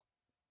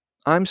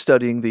I'm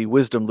studying the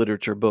wisdom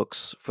literature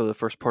books for the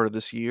first part of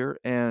this year,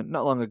 and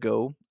not long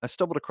ago, I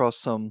stumbled across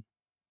some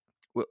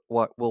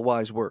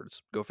wise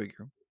words. Go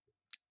figure.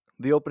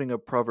 The opening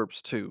of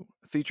Proverbs 2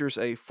 features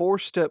a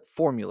four-step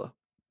formula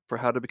for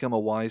how to become a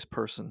wise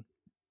person.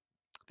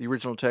 The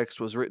original text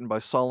was written by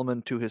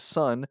Solomon to his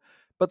son,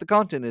 but the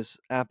content is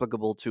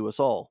applicable to us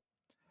all.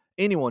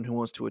 Anyone who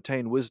wants to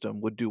attain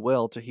wisdom would do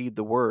well to heed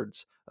the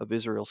words of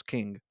Israel's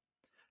king.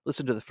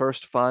 Listen to the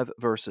first 5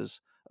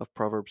 verses of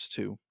Proverbs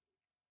 2.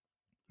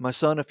 My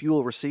son, if you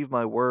will receive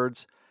my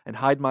words and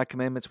hide my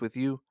commandments with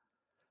you,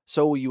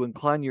 so will you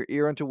incline your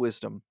ear unto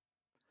wisdom,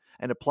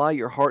 and apply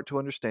your heart to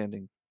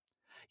understanding.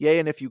 Yea,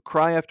 and if you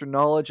cry after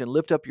knowledge and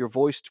lift up your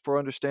voice for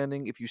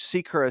understanding, if you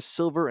seek her as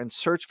silver and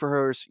search for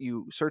her as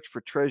you search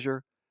for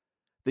treasure,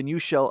 then you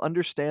shall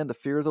understand the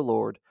fear of the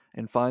Lord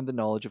and find the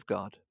knowledge of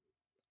God.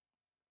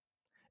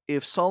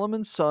 If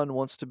Solomon's son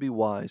wants to be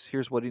wise,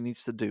 here's what he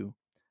needs to do.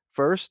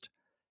 First,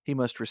 he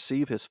must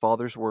receive his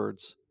father's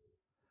words.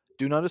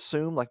 Do not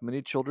assume, like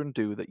many children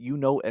do, that you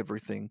know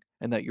everything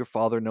and that your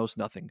father knows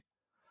nothing.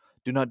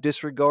 Do not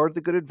disregard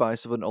the good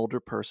advice of an older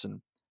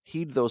person.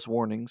 Heed those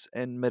warnings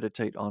and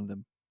meditate on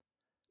them.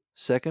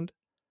 Second,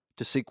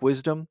 to seek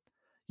wisdom,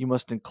 you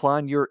must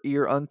incline your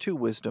ear unto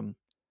wisdom.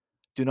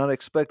 Do not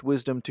expect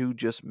wisdom to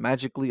just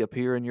magically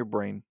appear in your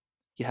brain.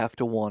 You have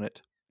to want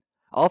it.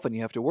 Often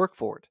you have to work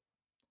for it.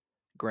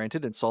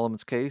 Granted, in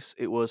Solomon's case,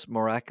 it was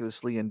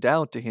miraculously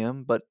endowed to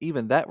him, but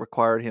even that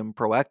required him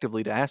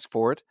proactively to ask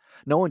for it.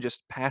 No one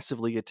just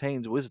passively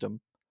attains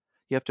wisdom.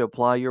 You have to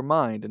apply your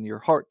mind and your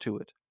heart to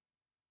it.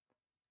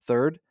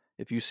 Third,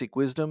 if you seek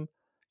wisdom,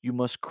 you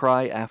must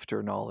cry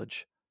after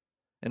knowledge.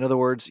 In other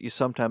words, you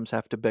sometimes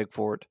have to beg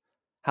for it.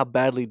 How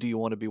badly do you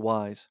want to be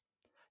wise?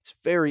 It's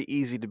very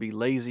easy to be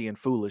lazy and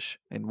foolish,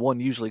 and one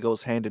usually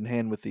goes hand in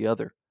hand with the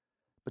other.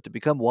 But to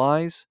become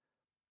wise,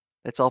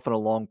 that's often a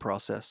long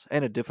process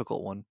and a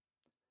difficult one.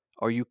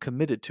 Are you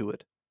committed to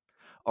it?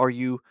 Are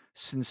you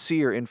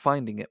sincere in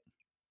finding it?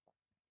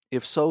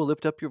 If so,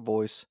 lift up your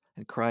voice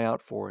and cry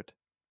out for it.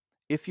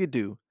 If you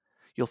do,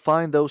 you'll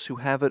find those who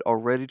have it are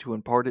ready to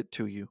impart it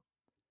to you.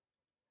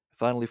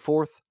 Finally,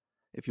 fourth,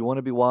 if you want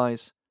to be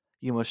wise,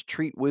 you must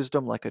treat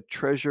wisdom like a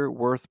treasure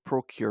worth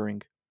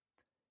procuring.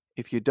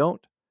 If you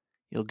don't,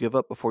 you'll give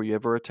up before you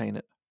ever attain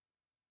it.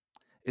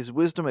 Is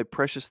wisdom a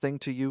precious thing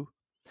to you?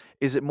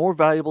 Is it more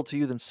valuable to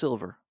you than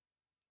silver?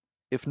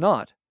 If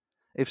not,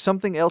 if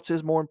something else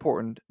is more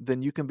important,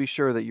 then you can be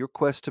sure that your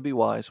quest to be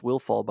wise will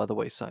fall by the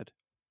wayside.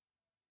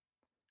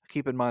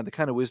 Keep in mind the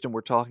kind of wisdom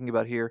we're talking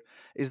about here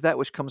is that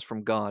which comes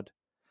from God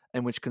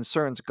and which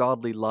concerns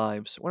godly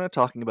lives. We're not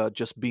talking about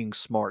just being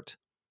smart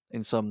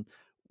in some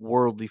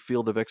worldly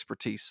field of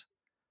expertise.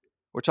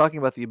 We're talking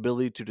about the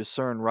ability to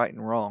discern right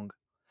and wrong,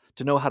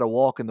 to know how to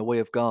walk in the way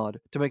of God,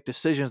 to make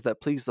decisions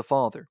that please the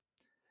Father.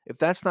 If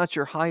that's not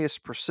your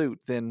highest pursuit,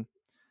 then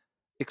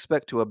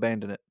expect to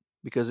abandon it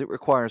because it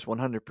requires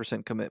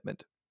 100%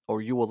 commitment,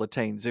 or you will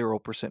attain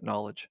 0%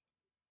 knowledge.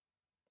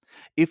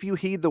 If you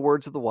heed the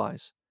words of the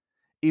wise,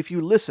 if you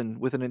listen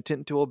with an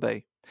intent to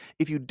obey,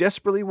 if you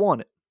desperately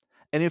want it,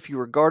 and if you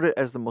regard it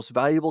as the most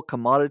valuable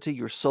commodity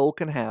your soul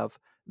can have,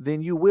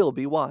 then you will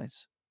be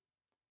wise.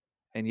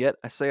 And yet,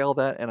 I say all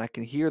that, and I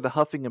can hear the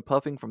huffing and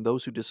puffing from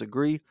those who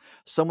disagree.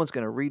 Someone's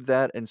going to read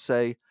that and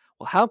say,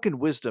 well, how can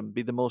wisdom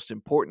be the most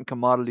important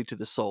commodity to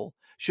the soul?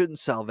 Shouldn't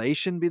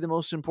salvation be the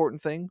most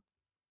important thing?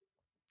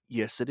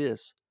 Yes, it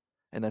is.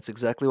 And that's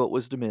exactly what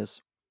wisdom is.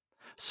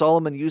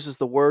 Solomon uses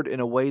the word in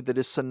a way that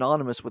is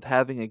synonymous with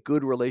having a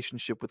good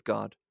relationship with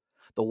God.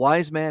 The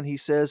wise man, he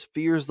says,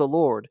 fears the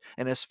Lord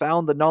and has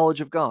found the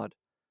knowledge of God.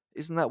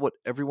 Isn't that what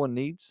everyone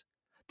needs?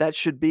 That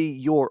should be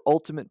your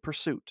ultimate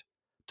pursuit,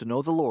 to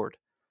know the Lord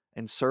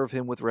and serve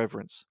him with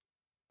reverence.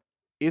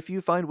 If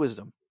you find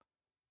wisdom,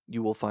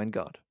 you will find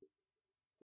God.